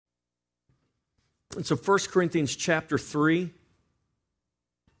And so 1 Corinthians chapter 3. And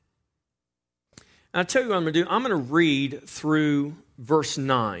I'll tell you what I'm going to do. I'm going to read through verse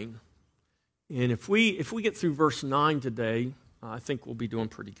 9. And if we get through verse 9 today, I think we'll be doing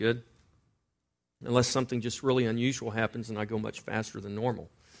pretty good. Unless something just really unusual happens and I go much faster than normal.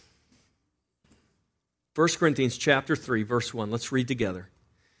 1 Corinthians chapter 3, verse 1. Let's read together.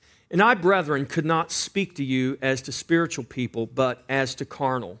 And I, brethren, could not speak to you as to spiritual people, but as to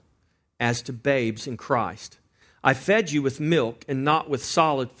carnal, as to babes in Christ. I fed you with milk and not with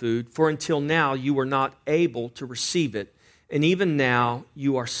solid food, for until now you were not able to receive it, and even now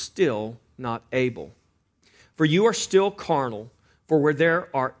you are still not able. For you are still carnal, for where there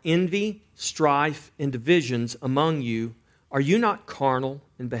are envy, strife, and divisions among you, are you not carnal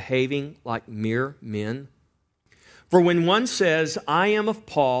and behaving like mere men? For when one says, I am of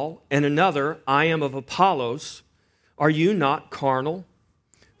Paul, and another, I am of Apollos, are you not carnal?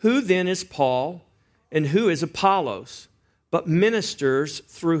 Who then is Paul, and who is Apollos, but ministers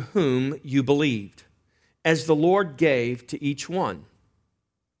through whom you believed, as the Lord gave to each one?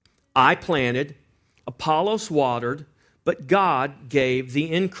 I planted, Apollos watered, but God gave the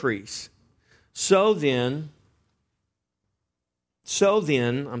increase. So then,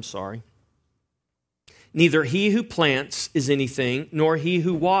 neither he who plants is anything, nor he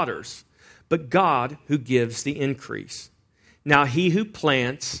who waters, but God who gives the increase. Now he who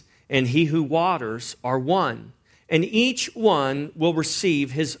plants and he who waters are one, and each one will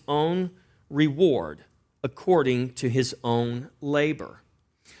receive his own reward according to his own labor.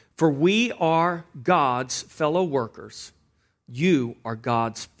 For we are God's fellow workers. You are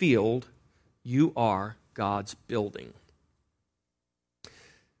God's field. You are God's building.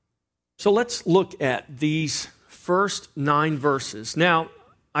 So let's look at these first 9 verses. Now,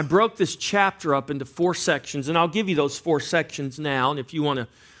 I broke this chapter up into 4 sections, and I'll give you those 4 sections now. And if you want to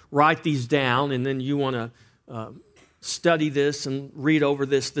write these down and then you want to study this and read over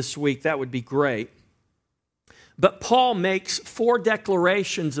this week, that would be great. But Paul makes 4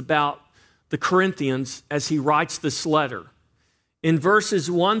 declarations about the Corinthians as he writes this letter. In verses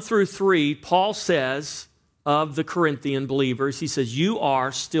 1 through 3, Paul says of the Corinthian believers, he says, you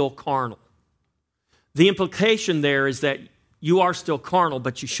are still carnal. The implication there is that you are still carnal,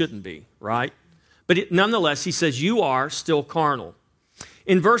 but you shouldn't be, right? But nonetheless, he says, you are still carnal.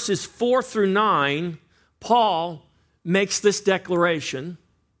 In verses 4 through 9, Paul makes this declaration,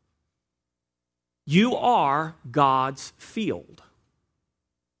 you are God's field.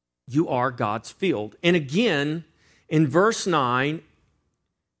 You are God's field. And again, in verse 9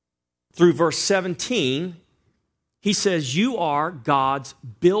 through verse 17, he says, you are God's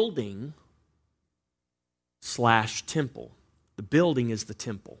building / temple. The building is the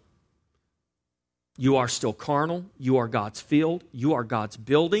temple. You are still carnal. You are God's field. You are God's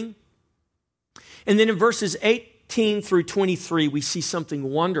building. And then in verses 18 through 23, we see something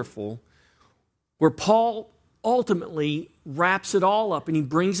wonderful where Paul ultimately wraps it all up and he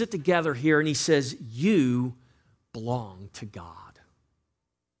brings it together here and he says, you belong to God.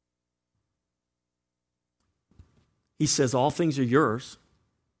 He says, all things are yours.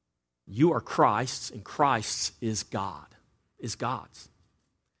 You are Christ's, and Christ's is God, is God's.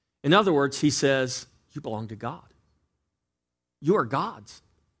 In other words, he says, you belong to God. You are God's.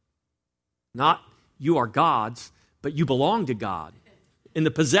 Not you are God's, but you belong to God in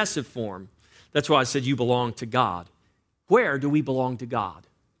the possessive form. That's why I said you belong to God. Where do we belong to God?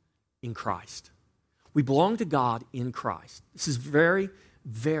 In Christ. We belong to God in Christ. This is very,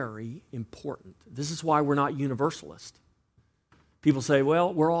 very important. This is why we're not universalist. People say,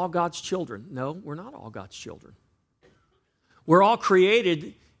 well, we're all God's children. No, we're not all God's children. We're all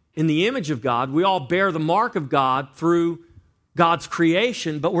created in the image of God. We all bear the mark of God through God's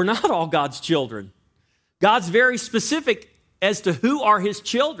creation, but we're not all God's children. God's very specific as to who are his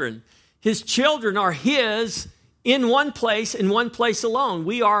children. His children are his in one place alone.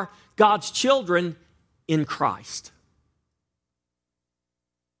 We are God's children in Christ.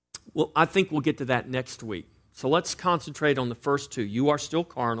 Well, I think we'll get to that next week. So let's concentrate on the first 2. You are still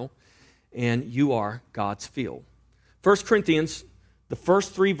carnal, and you are God's field. 1 Corinthians, the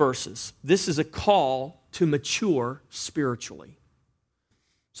first 3 verses, this is a call to mature spiritually.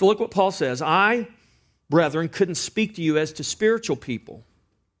 So look what Paul says. I, brethren, couldn't speak to you as to spiritual people,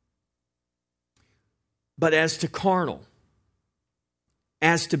 but as to carnal,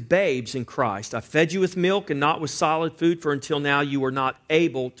 as to babes in Christ. I fed you with milk and not with solid food, for until now you were not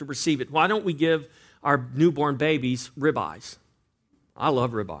able to receive it. Why don't we give our newborn babies ribeyes? I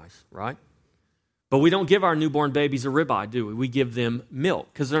love ribeyes, right? But we don't give our newborn babies a ribeye, do we? We give them milk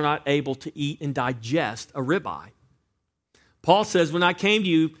because they're not able to eat and digest a ribeye. Paul says, when I came to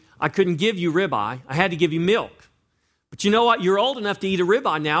you, I couldn't give you ribeye. I had to give you milk. But you know what? You're old enough to eat a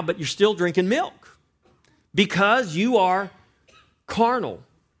ribeye now, but you're still drinking milk because you are carnal.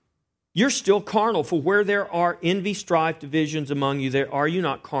 You're still carnal. For where there are envy, strife, divisions among you, there are you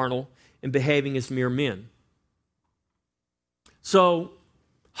not carnal and behaving as mere men. So,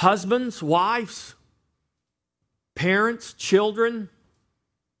 husbands, wives, parents, children,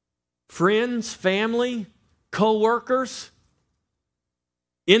 friends, family, co-workers,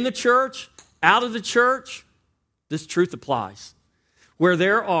 in the church, out of the church, this truth applies. Where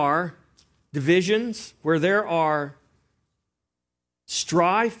there are divisions, where there are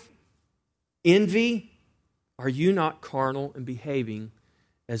strife, envy, are you not carnal and behaving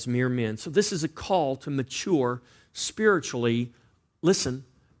as mere men? So this is a call to mature spiritually, listen,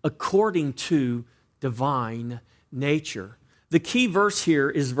 according to divine nature. The key verse here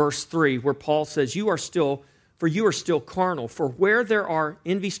is verse 3, where Paul says, you are still carnal. For where there are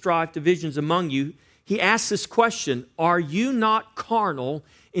envy, strife, divisions among you, he asks this question, are you not carnal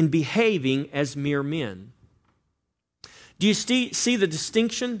in behaving as mere men? Do you see the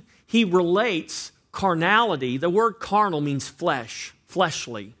distinction? He relates carnality. The word carnal means flesh,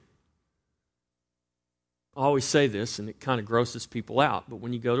 fleshly. I always say this, and it kind of grosses people out, but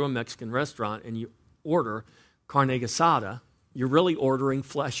when you go to a Mexican restaurant and you order carne asada, you're really ordering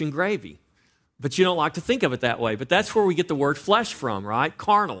flesh and gravy. But you don't like to think of it that way. But that's where we get the word flesh from, right?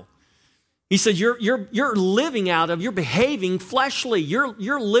 Carnal. He says you're living you're behaving fleshly.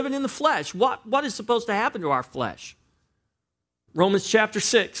 You're living in the flesh. What is supposed to happen to our flesh? Romans chapter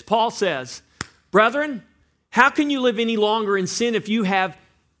 6, Paul says, brethren, how can you live any longer in sin if you have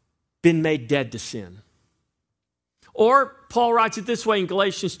been made dead to sin? Or Paul writes it this way in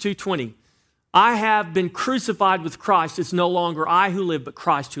Galatians 2:20, I have been crucified with Christ. It's no longer I who live, but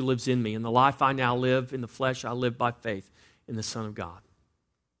Christ who lives in me. And the life I now live in the flesh, I live by faith in the Son of God.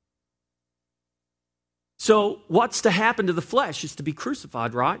 So what's to happen to the flesh is to be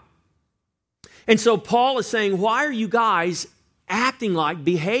crucified, right? And so Paul is saying, why are you guys acting like,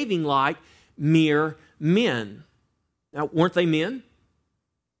 behaving like mere men? Now, weren't they men?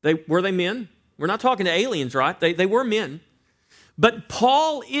 Were they men? We're not talking to aliens, right? They were men. But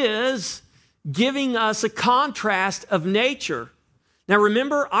Paul is giving us a contrast of nature. Now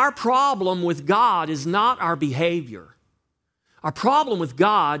remember, our problem with God is not our behavior. Our problem with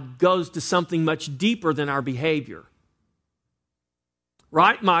God goes to something much deeper than our behavior.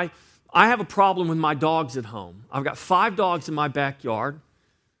 Right? I have a problem with my dogs at home. I've got 5 dogs in my backyard.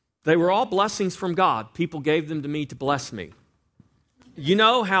 They were all blessings from God. People gave them to me to bless me. You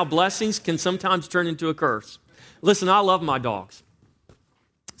know how blessings can sometimes turn into a curse. Listen, I love my dogs.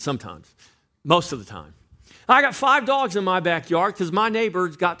 Sometimes. Most of the time. I got 5 dogs in my backyard because my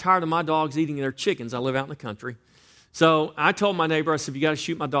neighbors got tired of my dogs eating their chickens. I live out in the country. So I told my neighbor, I said, if you got to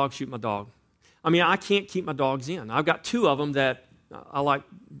shoot my dog, shoot my dog. I mean, I can't keep my dogs in. I've got 2 of them that I like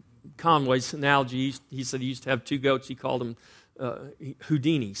Conway's analogy. He said he used to have 2 goats. He called them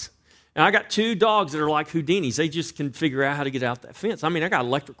Houdinis. And I got 2 dogs that are like Houdinis. They just can figure out how to get out that fence. I mean, I got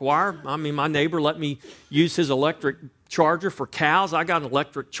electric wire. I mean, my neighbor let me use his electric charger for cows. I got an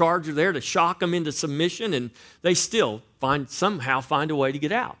electric charger there to shock them into submission, and they still somehow find a way to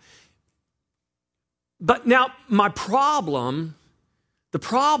get out. But now, the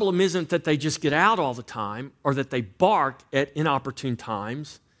problem isn't that they just get out all the time or that they bark at inopportune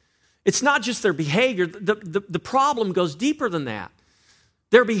times. It's not just their behavior. The problem goes deeper than that.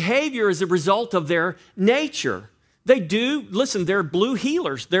 Their behavior is a result of their nature. They're blue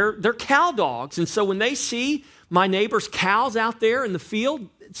heelers. They're cow dogs. And so when they see my neighbor's cows out there in the field,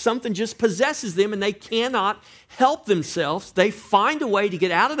 something just possesses them and they cannot help themselves. They find a way to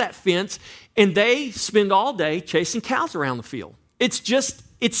get out of that fence and they spend all day chasing cows around the field.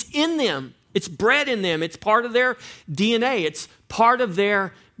 It's in them. It's bred in them. It's part of their DNA. It's part of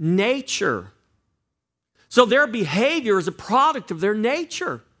their nature. So their behavior is a product of their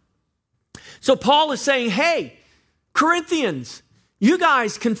nature. So Paul is saying, hey, Corinthians, you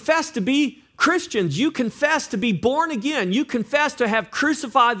guys confess to be Christians. You confess to be born again. You confess to have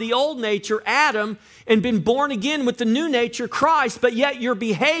crucified the old nature, Adam, and been born again with the new nature, Christ, but yet you're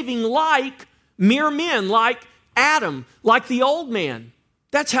behaving like mere men, like Adam, like the old man.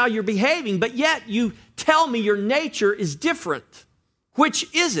 That's how you're behaving, but yet you tell me your nature is different.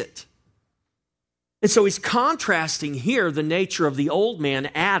 Which is it? And so he's contrasting here the nature of the old man,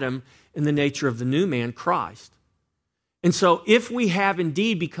 Adam, and the nature of the new man, Christ. And so if we have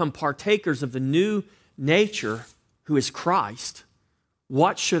indeed become partakers of the new nature, who is Christ,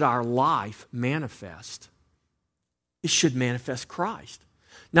 what should our life manifest? It should manifest Christ.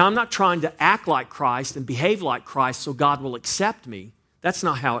 Now, I'm not trying to act like Christ and behave like Christ so God will accept me. That's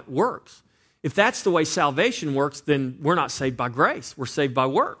not how it works. If that's the way salvation works, then we're not saved by grace. We're saved by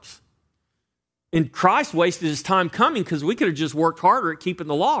works. And Christ wasted his time coming because we could have just worked harder at keeping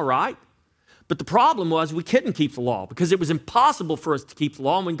the law, right? But the problem was we couldn't keep the law because it was impossible for us to keep the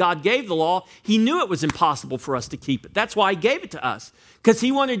law. And when God gave the law, he knew it was impossible for us to keep it. That's why he gave it to us, because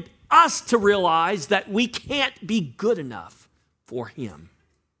he wanted us to realize that we can't be good enough for him.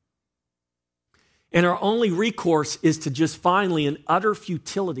 And our only recourse is to just finally, in utter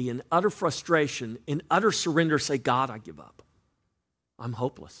futility, in utter frustration, in utter surrender, say, God, I give up. I'm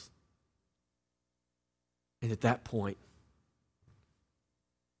hopeless. And at that point,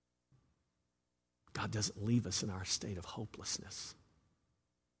 God doesn't leave us in our state of hopelessness.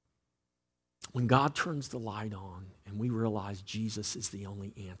 When God turns the light on and we realize Jesus is the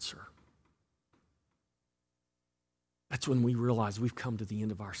only answer, that's when we realize we've come to the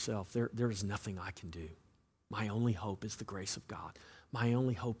end of ourselves. There is nothing I can do. My only hope is the grace of God. My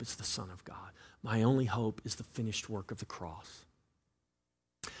only hope is the Son of God. My only hope is the finished work of the cross.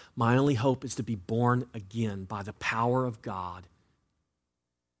 My only hope is to be born again by the power of God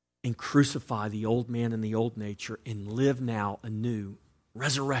and crucify the old man and the old nature and live now anew,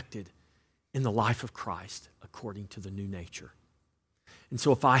 resurrected in the life of Christ according to the new nature. And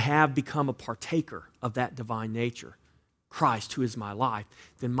so if I have become a partaker of that divine nature, Christ, who is my life,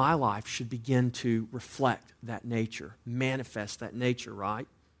 then my life should begin to reflect that nature, manifest that nature, right?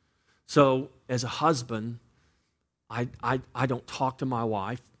 So as a husband, I don't talk to my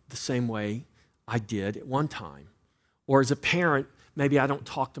wife the same way I did at one time. Or as a parent, maybe I don't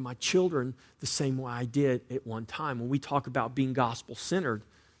talk to my children the same way I did at one time. When we talk about being gospel-centered,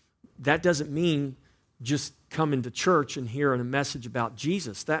 that doesn't mean just coming to church and hearing a message about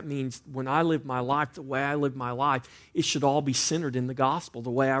Jesus. That means when I live my life, the way I live my life, it should all be centered in the gospel.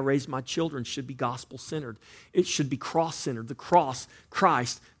 The way I raise my children should be gospel-centered. It should be cross-centered. The cross,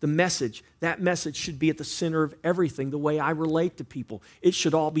 Christ, the message, that message should be at the center of everything. The way I relate to people, it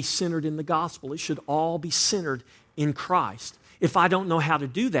should all be centered in the gospel. It should all be centered in Christ. If I don't know how to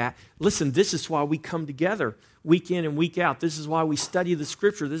do that, listen, this is why we come together week in and week out. This is why we study the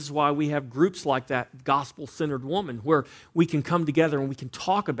Scripture. This is why we have groups like that, Gospel-Centered Woman, where we can come together and we can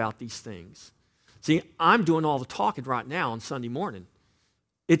talk about these things. See, I'm doing all the talking right now on Sunday morning.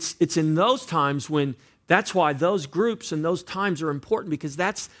 It's in those times when, that's why those groups and those times are important, because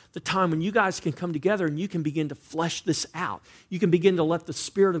that's the time when you guys can come together and you can begin to flesh this out. You can begin to let the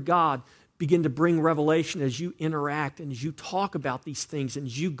Spirit of God begin to bring revelation as you interact and as you talk about these things and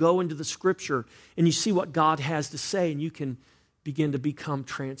as you go into the Scripture and you see what God has to say, and you can begin to become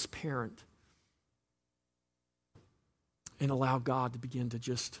transparent and allow God to begin to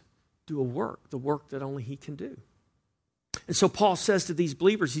just do a work, the work that only he can do. And so Paul says to these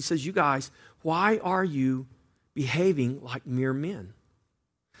believers, he says, you guys, why are you behaving like mere men?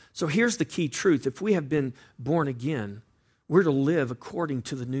 So here's the key truth. If we have been born again, we're to live according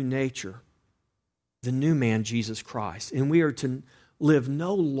to the new nature, the new man, Jesus Christ. And we are to live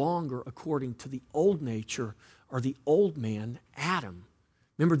no longer according to the old nature or the old man, Adam.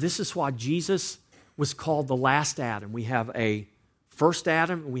 Remember, this is why Jesus was called the last Adam. We have a first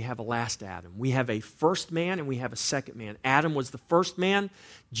Adam and we have a last Adam. We have a first man and we have a second man. Adam was the first man.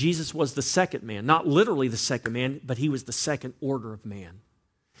 Jesus was the second man. Not literally the second man, but he was the second order of man.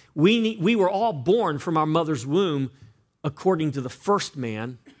 We were all born from our mother's womb according to the first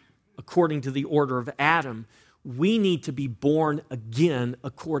man, according to the order of Adam. We need to be born again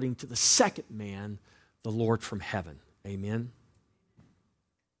according to the second man, the Lord from heaven. Amen?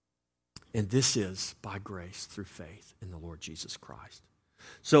 And this is by grace through faith in the Lord Jesus Christ.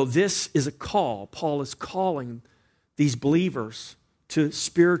 So this is a call. Paul is calling these believers to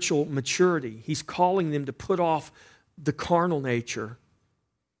spiritual maturity. He's calling them to put off the carnal nature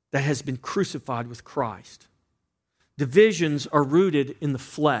that has been crucified with Christ. Divisions are rooted in the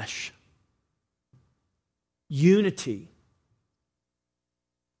flesh. Unity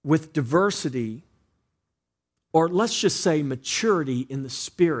with diversity, or let's just say maturity in the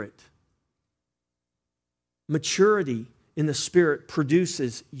Spirit. Maturity in the Spirit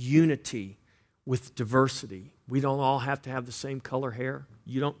produces unity with diversity. We don't all have to have the same color hair.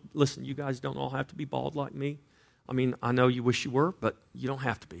 You guys don't all have to be bald like me. I mean, I know you wish you were, but you don't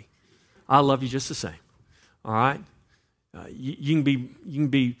have to be. I love you just the same. All right? You can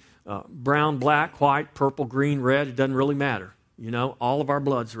be brown, black, white, purple, green, red. It doesn't really matter. You know, all of our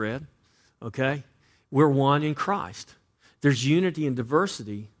blood's red. Okay? We're one in Christ. There's unity and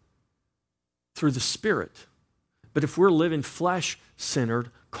diversity through the Spirit. But if we're living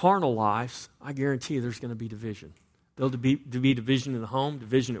flesh-centered, carnal lives, I guarantee you there's going to be division. There'll be division in the home,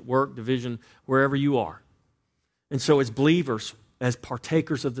 division at work, division wherever you are. And so as believers, as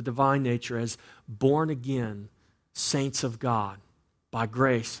partakers of the divine nature, as born again saints of God by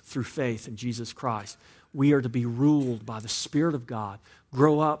grace through faith in Jesus Christ. We are to be ruled by the Spirit of God,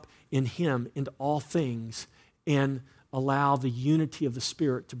 grow up in Him into all things, and allow the unity of the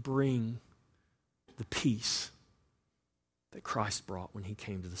Spirit to bring the peace that Christ brought when He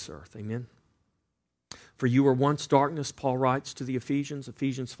came to this earth. Amen? For you were once darkness, Paul writes to the Ephesians,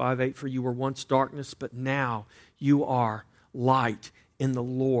 Ephesians 5:8, for you were once darkness, but now you are light in the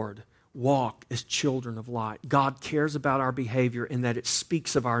Lord. Walk as children of light. God cares about our behavior in that it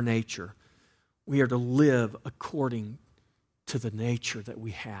speaks of our nature. We are to live according to the nature that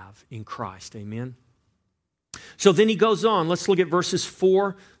we have in Christ. Amen? So then he goes on. Let's look at verses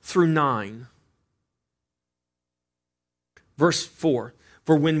 4 through 9. Verse 4.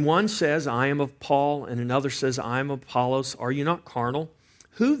 For when one says, I am of Paul, and another says, I am of Apollos, are you not carnal?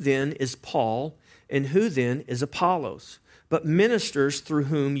 Who then is Paul, and who then is Apollos? But ministers through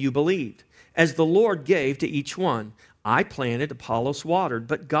whom you believed, as the Lord gave to each one. I planted, Apollos watered,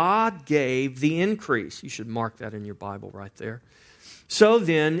 but God gave the increase. You should mark that in your Bible right there. So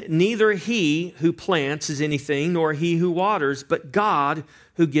then, neither he who plants is anything, nor he who waters, but God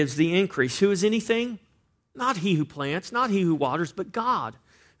who gives the increase. Who is anything? Not he who plants, not he who waters, but God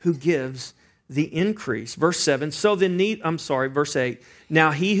who gives the increase. Verse 7, verse 8.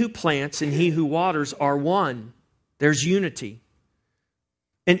 Now he who plants and he who waters are one. There's unity.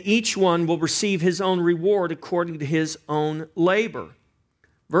 And each one will receive his own reward according to his own labor.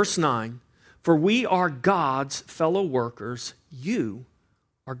 Verse 9, for we are God's fellow workers, you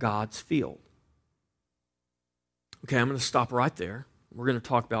are God's field. Okay, I'm going to stop right there. We're going to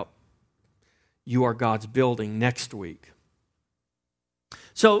talk about you are God's building next week.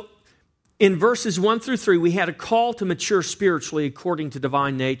 So, in verses 1 through 3, we had a call to mature spiritually according to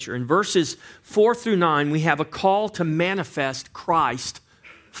divine nature. In verses 4 through 9, we have a call to manifest Christ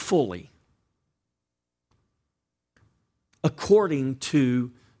fully according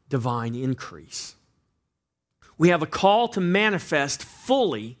to divine increase. We have a call to manifest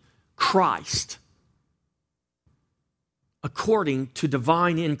fully Christ according to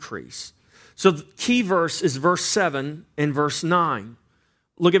divine increase. So the key verse is verse 7 and verse 9.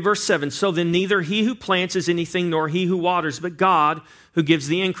 Look at verse 7. So then neither he who plants is anything, nor he who waters, but God who gives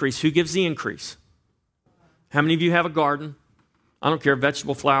the increase. Who gives the increase? How many of you have a garden? I don't care,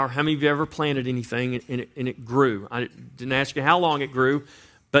 vegetable, flower. How many of you ever planted anything and it grew? I didn't ask you how long it grew,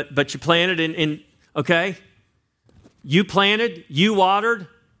 but you planted and okay? You planted, you watered.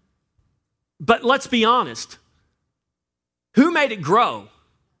 But let's be honest. Who made it grow?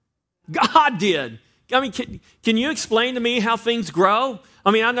 God did. I mean, can you explain to me how things grow?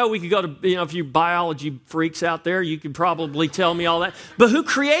 I mean, I know we could go to, if you biology freaks out there, you could probably tell me all that. But who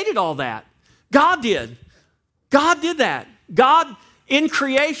created all that? God did. God did that. God, in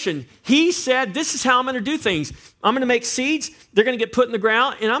creation, He said, this is how I'm going to do things. I'm going to make seeds. They're going to get put in the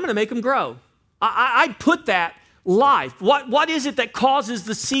ground, and I'm going to make them grow. I put that life. What is it that causes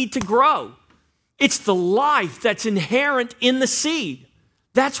the seed to grow? It's the life that's inherent in the seed.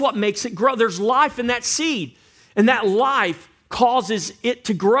 That's what makes it grow. There's life in that seed, and that life causes it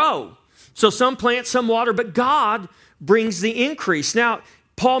to grow. So some plant, some water, but God brings the increase. Now,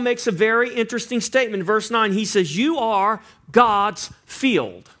 Paul makes a very interesting statement. Verse 9, he says, you are God's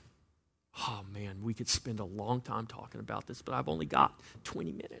field. Oh man, we could spend a long time talking about this, but I've only got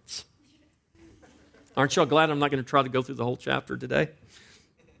 20 minutes. Aren't y'all glad I'm not going to try to go through the whole chapter today?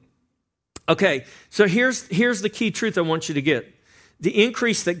 Okay, so here's the key truth I want you to get. The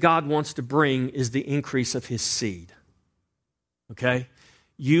increase that God wants to bring is the increase of His seed. Okay?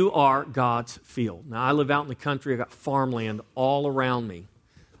 You are God's field. Now, I live out in the country. I got farmland all around me.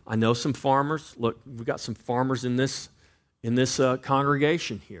 I know some farmers. Look, we've got some farmers in this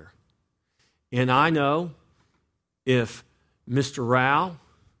congregation here. And I know if Mr. Rao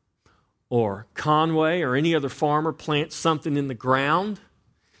or Conway or any other farmer plants something in the ground,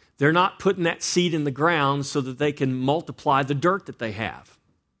 they're not putting that seed in the ground so that they can multiply the dirt that they have.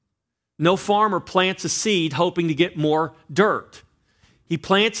 No farmer plants a seed hoping to get more dirt. He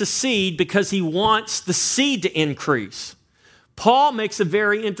plants a seed because he wants the seed to increase. Paul makes a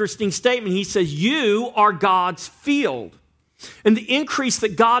very interesting statement. He says, you are God's field. And the increase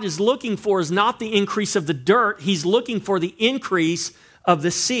that God is looking for is not the increase of the dirt. He's looking for the increase of the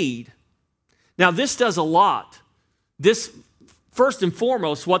seed. Now, this does a lot. This, first and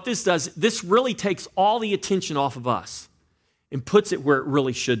foremost, what this does, this really takes all the attention off of us and puts it where it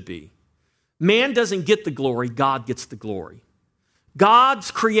really should be. Man doesn't get the glory, God gets the glory.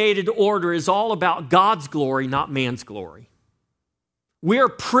 God's created order is all about God's glory, not man's glory. We're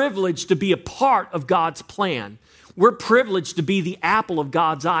privileged to be a part of God's plan. We're privileged to be the apple of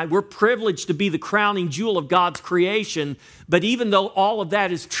God's eye. We're privileged to be the crowning jewel of God's creation. But even though all of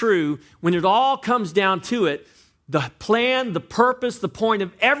that is true, when it all comes down to it, the plan, the purpose, the point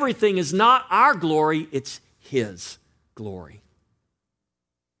of everything is not our glory, it's His glory.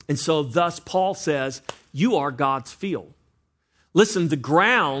 And so thus Paul says, you are God's field. Listen, the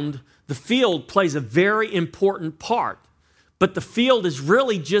ground, the field plays a very important part. But the field is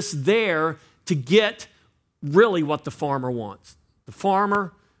really just there to get really what the farmer wants. The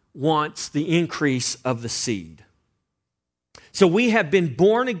farmer wants the increase of the seed. So we have been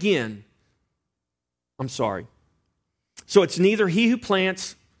born again. So it's neither he who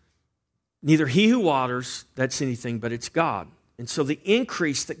plants, neither he who waters, that's anything, but it's God. And so the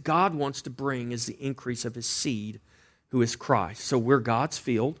increase that God wants to bring is the increase of His seed, who is Christ. So we're God's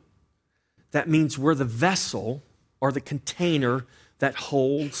field. That means we're the vessel or the container that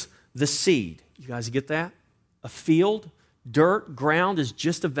holds the seed. You guys get that? A field, dirt, ground is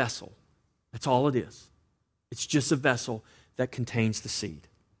just a vessel. That's all it is. It's just a vessel that contains the seed.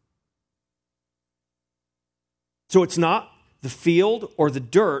 So it's not the field or the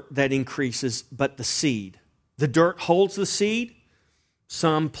dirt that increases, but the seed. The dirt holds the seed.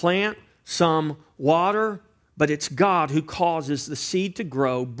 Some plant, some water, but it's God who causes the seed to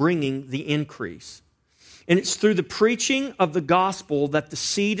grow, bringing the increase. And it's through the preaching of the gospel that the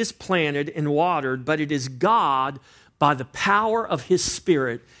seed is planted and watered, but it is God, by the power of His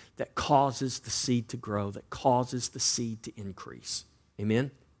Spirit, that causes the seed to grow, that causes the seed to increase.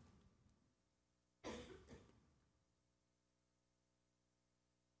 Amen?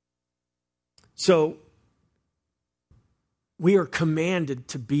 So, we are commanded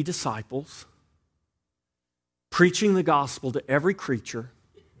to be disciples, preaching the gospel to every creature,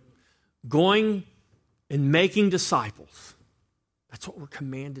 going and making disciples. That's what we're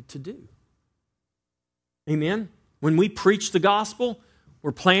commanded to do. Amen? When we preach the gospel,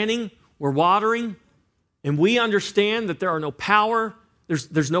 we're planting, we're watering, and we understand that there are no power.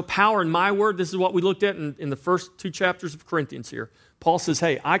 There's no power in my word. This is what we looked at in the first 2 chapters of Corinthians here. Paul says,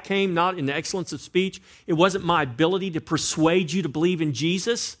 hey, I came not in the excellence of speech. It wasn't my ability to persuade you to believe in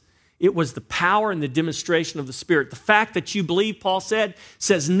Jesus. It was the power and the demonstration of the Spirit. The fact that you believe, Paul said,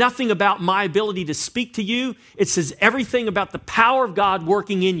 says nothing about my ability to speak to you. It says everything about the power of God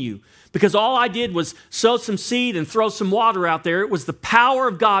working in you. Because all I did was sow some seed and throw some water out there. It was the power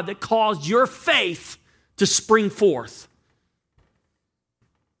of God that caused your faith to spring forth.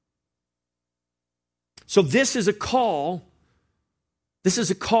 So this is a call. This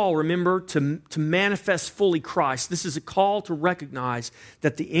is a call, remember, to manifest fully Christ. This is a call to recognize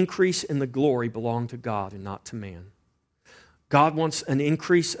that the increase and the glory belong to God and not to man. God wants an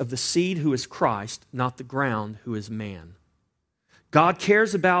increase of the seed who is Christ, not the ground who is man. God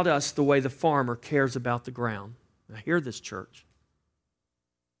cares about us the way the farmer cares about the ground. Now hear this, church.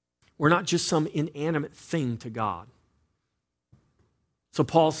 We're not just some inanimate thing to God. So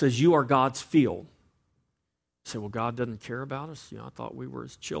Paul says, you are God's field. You say, well, God doesn't care about us? I thought we were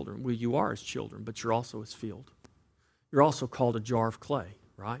His children. Well, you are His children, but you're also His field. You're also called a jar of clay,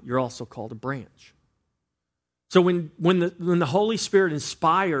 right? You're also called a branch. So when the Holy Spirit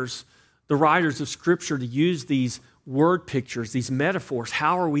inspires the writers of Scripture to use these word pictures, these metaphors,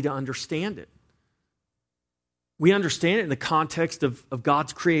 how are we to understand it? We understand it in the context of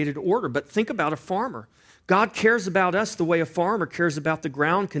God's created order, but think about a farmer. God cares about us the way a farmer cares about the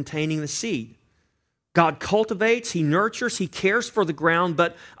ground containing the seed. God cultivates, He nurtures, He cares for the ground,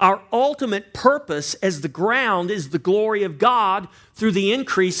 but our ultimate purpose as the ground is the glory of God through the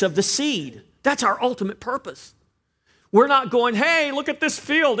increase of the seed. That's our ultimate purpose. We're not going, hey, look at this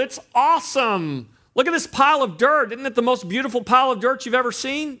field, it's awesome. Look at this pile of dirt. Isn't it the most beautiful pile of dirt you've ever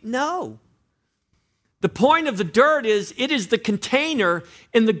seen? No. The point of the dirt is it is the container,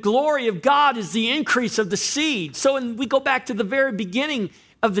 and the glory of God is the increase of the seed. So when we go back to the very beginning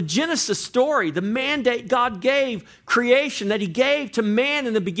of the Genesis story, the mandate God gave creation, that He gave to man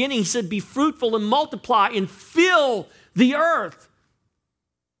in the beginning. He said, be fruitful and multiply and fill the earth.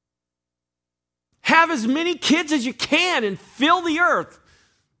 Have as many kids as you can and fill the earth.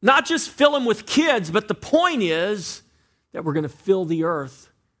 Not just fill them with kids, but the point is that we're going to fill the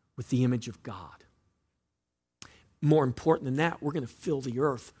earth with the image of God. More important than that, we're going to fill the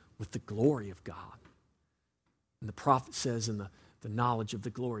earth with the glory of God. And the prophet says in the knowledge of the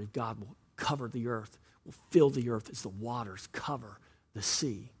glory of God will cover the earth, will fill the earth as the waters cover the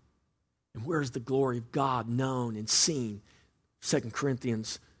sea. And where's the glory of God known and seen? 2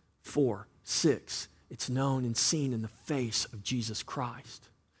 Corinthians 4:6. It's known and seen in the face of Jesus Christ.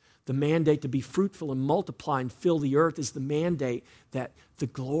 The mandate to be fruitful and multiply and fill the earth is the mandate that the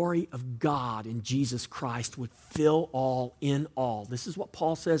glory of God in Jesus Christ would fill all in all. This is what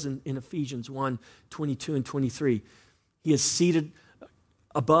Paul says in Ephesians 1, 22 and 23. He is seated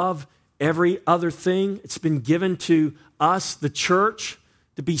above every other thing. It's been given to us, the church,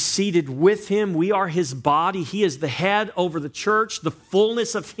 to be seated with him. We are his body. He is the head over the church, the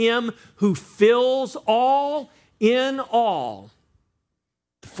fullness of him who fills all in all.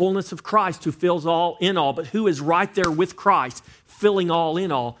 The fullness of Christ who fills all in all, but who is right there with Christ, filling all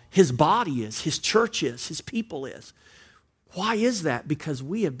in all? His body is, his church is, his people is. Why is that? Because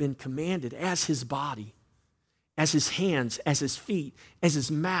we have been commanded as his body, as his hands, as his feet, as his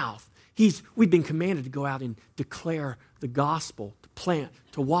mouth. We've been commanded to go out and declare the gospel, to plant,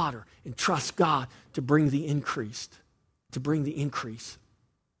 to water, and trust God to bring the increase,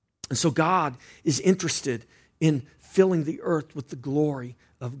 And so God is interested in filling the earth with the glory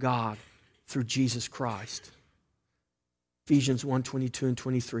of God through Jesus Christ. Ephesians 1, 22 and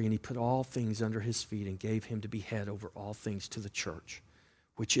 23, and he put all things under his feet and gave him to be head over all things to the church,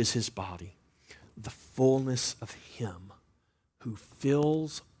 which is his body, the fullness of him who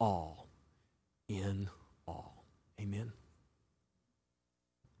fills all in all. Amen.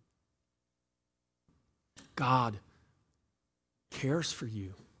 God cares for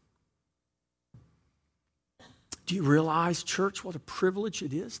you. Do you realize, church, what a privilege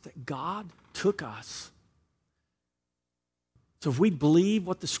it is that God took us? So if we believe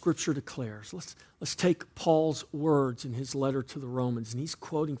what the Scripture declares, let's take Paul's words in his letter to the Romans, and he's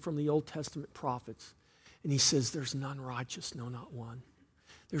quoting from the Old Testament prophets, and he says, there's none righteous, no, not one.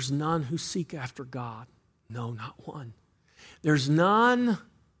 There's none who seek after God, no, not one. There's none,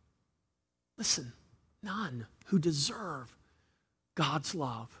 listen, none who deserve God's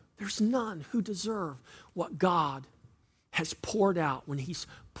love. There's none who deserve what God has poured out when he's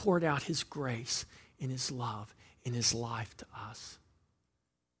poured out his grace and his love in his life to us.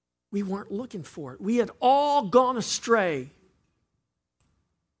 We weren't looking for it. We had all gone astray.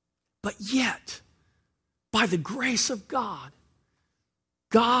 But yet, by the grace of God,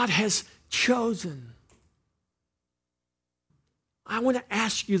 God has chosen. I want to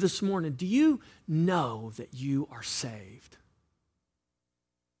ask you this morning, do you know that you are saved?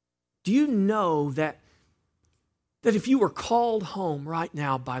 Do you know that if you were called home right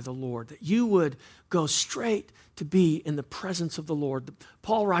now by the Lord, that you would go straight to be in the presence of the Lord?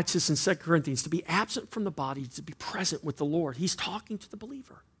 Paul writes this in 2 Corinthians, to be absent from the body, to be present with the Lord. He's talking to the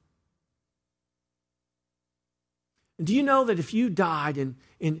believer. And do you know that if you died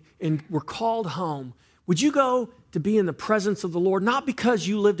and were called home, would you go to be in the presence of the Lord, not because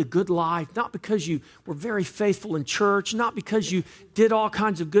you lived a good life, not because you were very faithful in church, not because you did all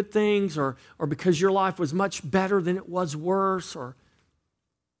kinds of good things, or because your life was much better than it was worse? Or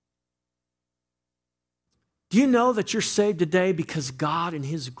do you know that you're saved today because God in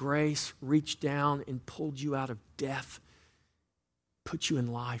his grace reached down and pulled you out of death, put you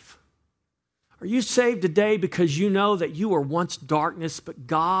in life? Are you saved today because you know that you were once darkness, but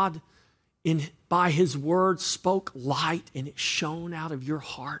God by his word spoke light and it shone out of your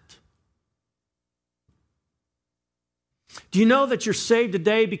heart? Do you know that you're saved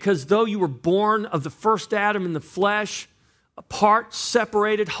today because though you were born of the first Adam in the flesh, apart,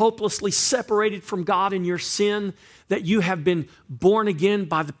 separated, hopelessly separated from God in your sin, that you have been born again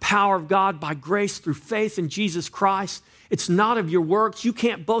by the power of God, by grace through faith in Jesus Christ? It's not of your works. You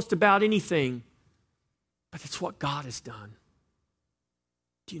can't boast about anything, but it's what God has done.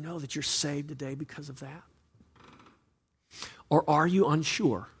 Do you know that you're saved today because of that? Or are you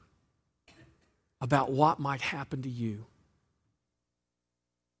unsure about what might happen to you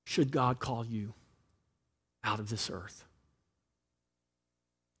should God call you out of this earth?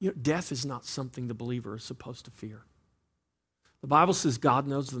 You know, death is not something the believer is supposed to fear. The Bible says God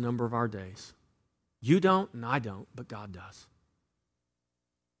knows the number of our days. You don't and I don't, but God does.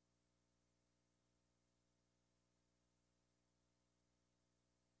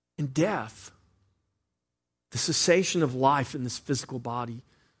 And death, the cessation of life in this physical body,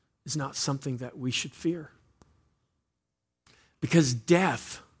 is not something that we should fear. Because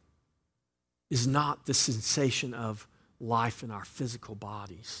death is not the cessation of life in our physical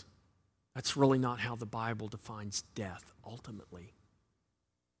bodies. That's really not how the Bible defines death ultimately.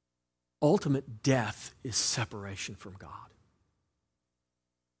 Ultimate death is separation from God.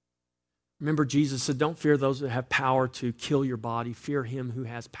 Remember, Jesus said, don't fear those that have power to kill your body. Fear him who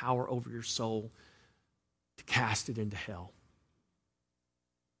has power over your soul to cast it into hell.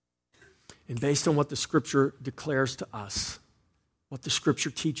 And based on what the Scripture declares to us, what the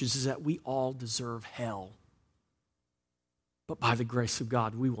Scripture teaches is that we all deserve hell. But by the grace of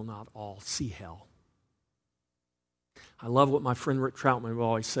God, we will not all see hell. I love what my friend Rick Troutman would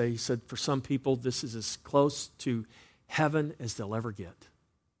always say. He said, for some people, this is as close to heaven as they'll ever get.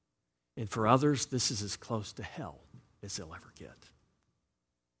 And for others, this is as close to hell as they'll ever get.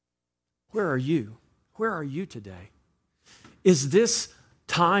 Where are you? Where are you today? Is this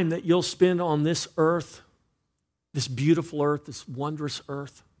time that you'll spend on this earth, this beautiful earth, this wondrous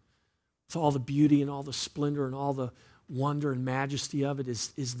earth, with all the beauty and all the splendor and all the wonder and majesty of it,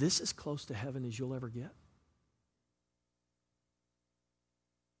 is this as close to heaven as you'll ever get?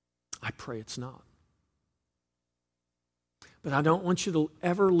 I pray it's not. But I don't want you to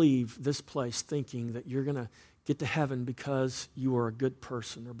ever leave this place thinking that you're going to get to heaven because you are a good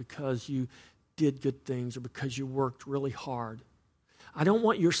person or because you did good things or because you worked really hard. I don't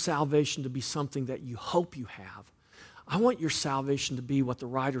want your salvation to be something that you hope you have. I want your salvation to be what the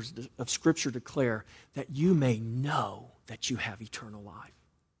writers of Scripture declare, that you may know that you have eternal life.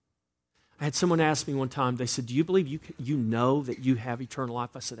 I had someone ask me one time, they said, do you believe you know that you have eternal life?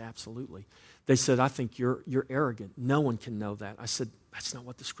 I said, absolutely. They said, I think you're arrogant. No one can know that. I said, that's not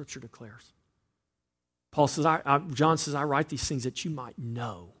what the Scripture declares. Paul says, John says, I write these things that you might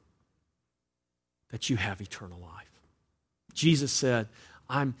know that you have eternal life. Jesus said,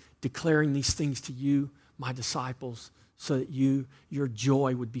 I'm declaring these things to you, my disciples, so that your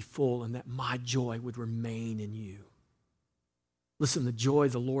joy would be full and that my joy would remain in you. Listen, the joy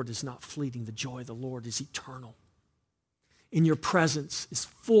of the Lord is not fleeting. The joy of the Lord is eternal. In your presence is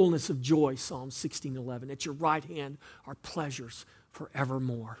fullness of joy, Psalm 16:11. At your right hand are pleasures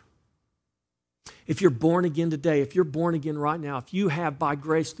forevermore. If you're born again today, if you're born again right now, if you have by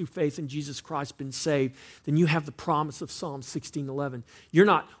grace through faith in Jesus Christ been saved, then you have the promise of Psalm 16:11. You're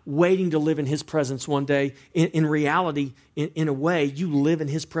not waiting to live in His presence one day. In reality, in a way, you live in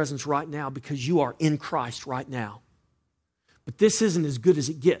His presence right now because you are in Christ right now. But this isn't as good as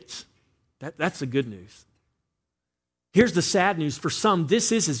it gets. That's the good news. Here's the sad news. For some,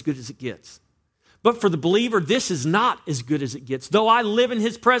 this is as good as it gets. But for the believer, this is not as good as it gets. Though I live in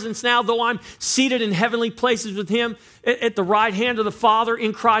His presence now, though I'm seated in heavenly places with Him at the right hand of the Father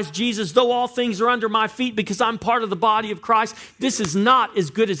in Christ Jesus, though all things are under my feet because I'm part of the body of Christ, this is not as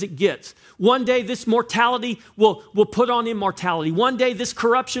good as it gets. One day this mortality will put on immortality. One day this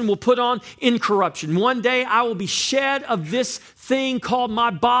corruption will put on incorruption. One day I will be shed of this thing called my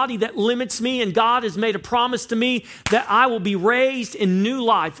body that limits me, and God has made a promise to me that I will be raised in new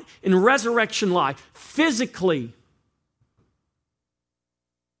life, in resurrection life, physically.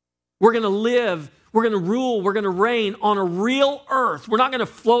 We're going to live, we're going to rule, we're going to reign on a real earth. We're not going to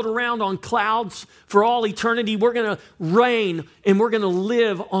float around on clouds for all eternity. We're going to reign and we're going to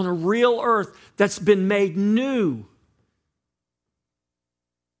live on a real earth that's been made new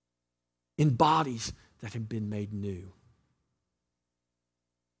in bodies that have been made new.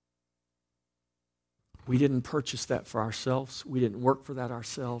 We didn't purchase that for ourselves. We didn't work for that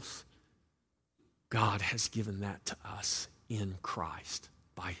ourselves. God has given that to us in Christ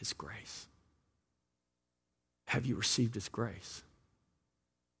by His grace. Have you received His grace?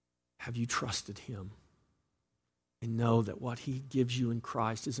 Have you trusted Him? And know that what He gives you in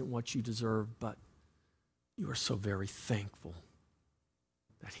Christ isn't what you deserve, but you are so very thankful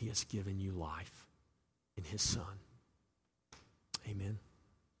that He has given you life in His Son. Amen.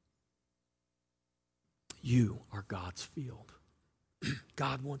 You are God's field.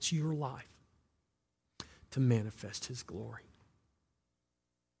 God wants your life to manifest His glory.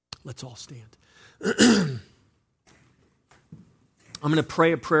 Let's all stand. I'm going to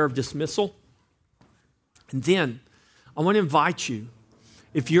pray a prayer of dismissal. And then I want to invite you,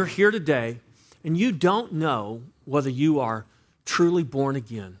 if you're here today and you don't know whether you are truly born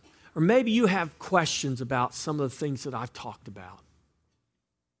again, or maybe you have questions about some of the things that I've talked about,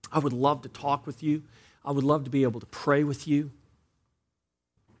 I would love to talk with you. I would love to be able to pray with you.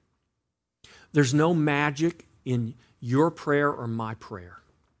 There's no magic in your prayer or my prayer.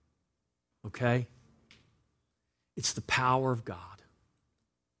 Okay? It's the power of God.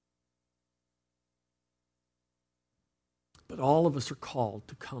 But all of us are called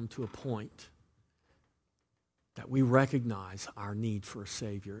to come to a point that we recognize our need for a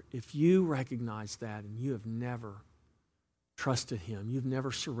Savior. If you recognize that and you have never trusted Him, you've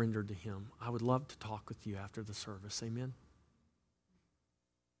never surrendered to Him, I would love to talk with you after the service. Amen?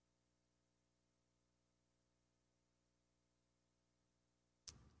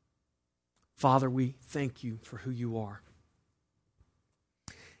 Father, we thank You for who You are.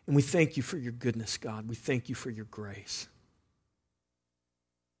 And we thank You for Your goodness, God. We thank You for Your grace.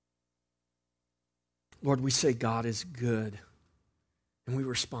 Lord, we say God is good, and we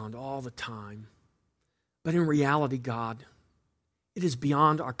respond all the time. But in reality, God, It is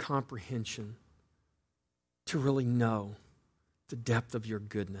beyond our comprehension to really know the depth of your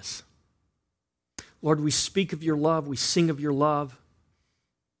goodness. Lord, we speak of your love, we sing of your love,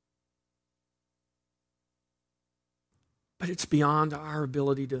 but it's beyond our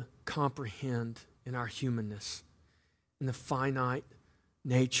ability to comprehend in our humanness, in the finite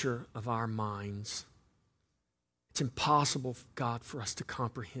nature of our minds. It's impossible, God, for us to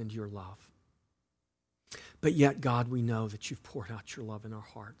comprehend your love. But yet, God, we know that you've poured out your love in our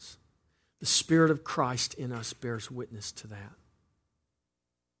hearts. The Spirit of Christ in us bears witness to that.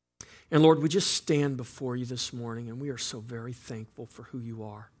 And Lord, we just stand before you this morning, and we are so very thankful for who you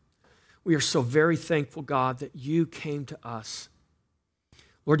are. We are so very thankful, God, that you came to us.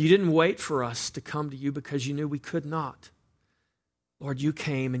 Lord, you didn't wait for us to come to you because you knew we could not. Lord, you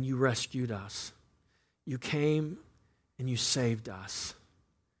came and you rescued us. You came and you saved us.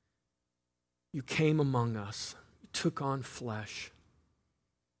 You came among us. You took on flesh.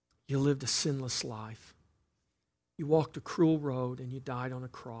 You lived a sinless life. You walked a cruel road and you died on a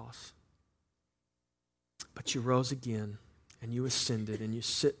cross. But you rose again and you ascended and you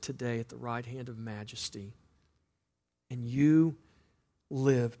sit today at the right hand of majesty. And you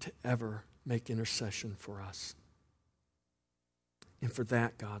live to ever make intercession for us. And for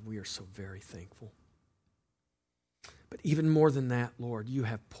that, God, we are so very thankful. But even more than that, Lord, you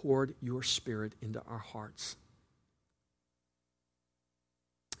have poured your Spirit into our hearts.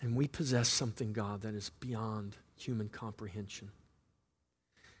 And we possess something, God, that is beyond human comprehension.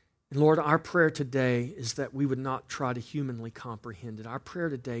 And Lord, our prayer today is that we would not try to humanly comprehend it. Our prayer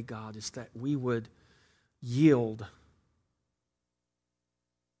today, God, is that we would yield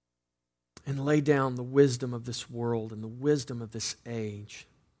and lay down the wisdom of this world and the wisdom of this age.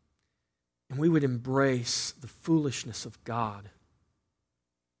 And we would embrace the foolishness of God.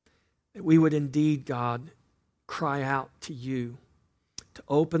 That we would indeed, God, cry out to you to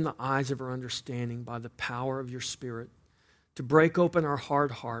open the eyes of our understanding by the power of your Spirit, to break open our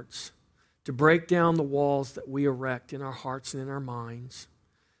hard hearts, to break down the walls that we erect in our hearts and in our minds.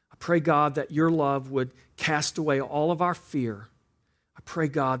 I pray, God, that your love would cast away all of our fear. I pray,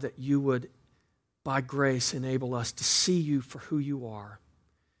 God, that you would, by grace, enable us to see you for who you are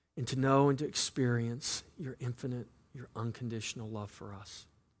and to know and to experience your infinite, your unconditional love for us.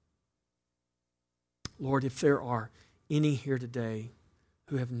 Lord, if there are any here today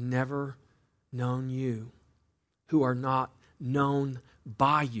who have never known you, who are not known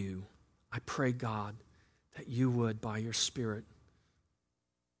by you, I pray, God, that you would, by your Spirit,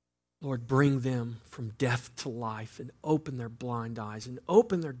 Lord, bring them from death to life and open their blind eyes and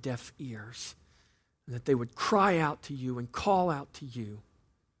open their deaf ears, and that they would cry out to you and call out to you,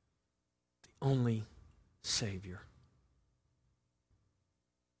 the only Savior.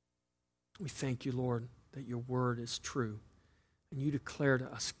 We thank you, Lord, that your word is true. And you declare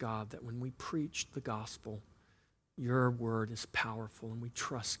to us, God, that when we preach the gospel, your word is powerful. And we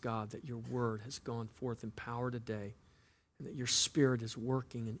trust, God, that your word has gone forth in power today and that your Spirit is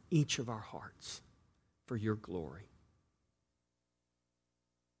working in each of our hearts for your glory.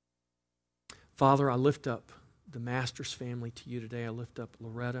 Father, I lift up the Masters family to you today. I lift up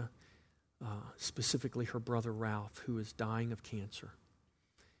Loretta, specifically her brother Ralph, who is dying of cancer.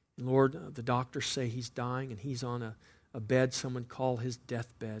 And Lord, the doctors say he's dying and he's on a bed someone call his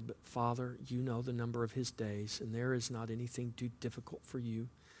deathbed. But Father, you know the number of his days, and there is not anything too difficult for you.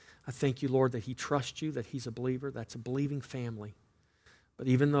 I thank you, Lord, that he trusts you, that he's a believer. That's a believing family. But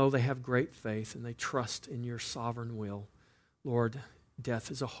even though they have great faith and they trust in your sovereign will, Lord,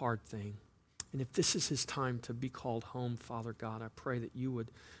 death is a hard thing. And if this is his time to be called home, Father God, I pray that you would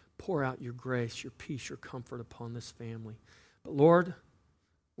pour out your grace, your peace, your comfort upon this family. But Lord,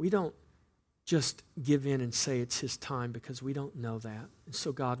 we don't just give in and say it's his time because we don't know that. And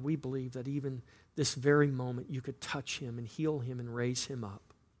so, God, we believe that even this very moment you could touch him and heal him and raise him up.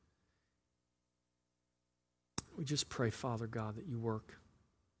 We just pray, Father God, that you work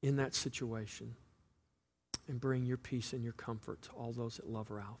in that situation and bring your peace and your comfort to all those that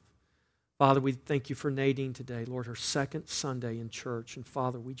love Ralph. Father, we thank you for Nadine today, Lord, her second Sunday in church. And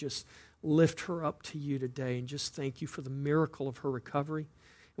Father, we just lift her up to you today and just thank you for the miracle of her recovery.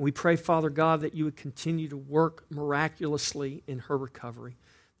 And we pray, Father God, that you would continue to work miraculously in her recovery,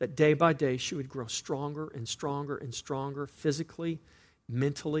 that day by day she would grow stronger and stronger and stronger physically,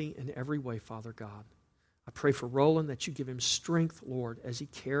 mentally, in every way, Father God. I pray for Roland that you give him strength, Lord, as he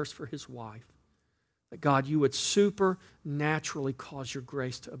cares for his wife. That, God, you would supernaturally cause your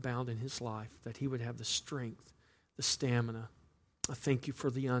grace to abound in his life, that he would have the strength, the stamina. I thank you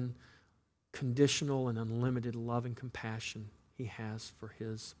for the unconditional and unlimited love and compassion he has for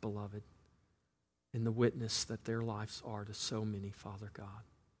his beloved. and the witness that their lives are to so many, Father God.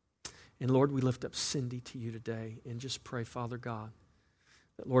 And Lord, we lift up Cindy to you today and just pray, Father God,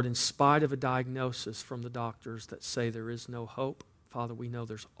 that Lord, in spite of a diagnosis from the doctors that say there is no hope, Father, we know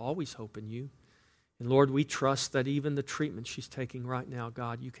there's always hope in you. And Lord, we trust that even the treatment she's taking right now,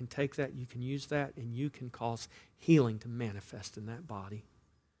 God, you can take that, you can use that, and you can cause healing to manifest in that body.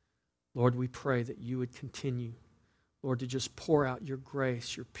 Lord, we pray that you would continue, Lord, to just pour out your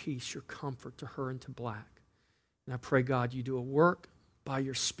grace, your peace, your comfort to her and to Black. And I pray, God, you do a work by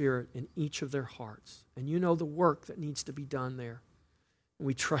your Spirit in each of their hearts. And you know the work that needs to be done there. And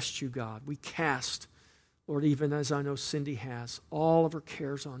we trust you, God. We cast, Lord, even as I know Cindy has, all of her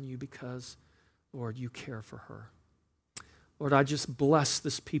cares on you because, Lord, you care for her. Lord, I just bless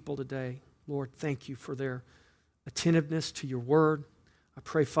this people today. Lord, thank you for their attentiveness to your word. I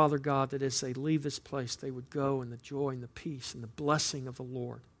pray, Father God, that as they leave this place, they would go in the joy and the peace and the blessing of the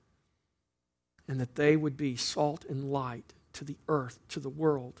Lord. And that they would be salt and light to the earth, to the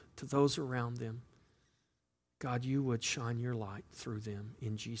world, to those around them. God, you would shine your light through them.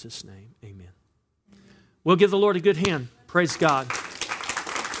 In Jesus' name, amen. We'll give the Lord a good hand. Praise God.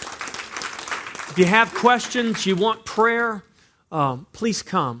 If you have questions, you want prayer, please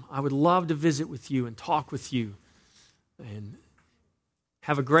come. I would love to visit with you and talk with you. And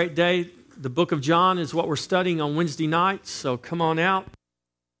have a great day. The book of John is what we're studying on Wednesday nights, so come on out.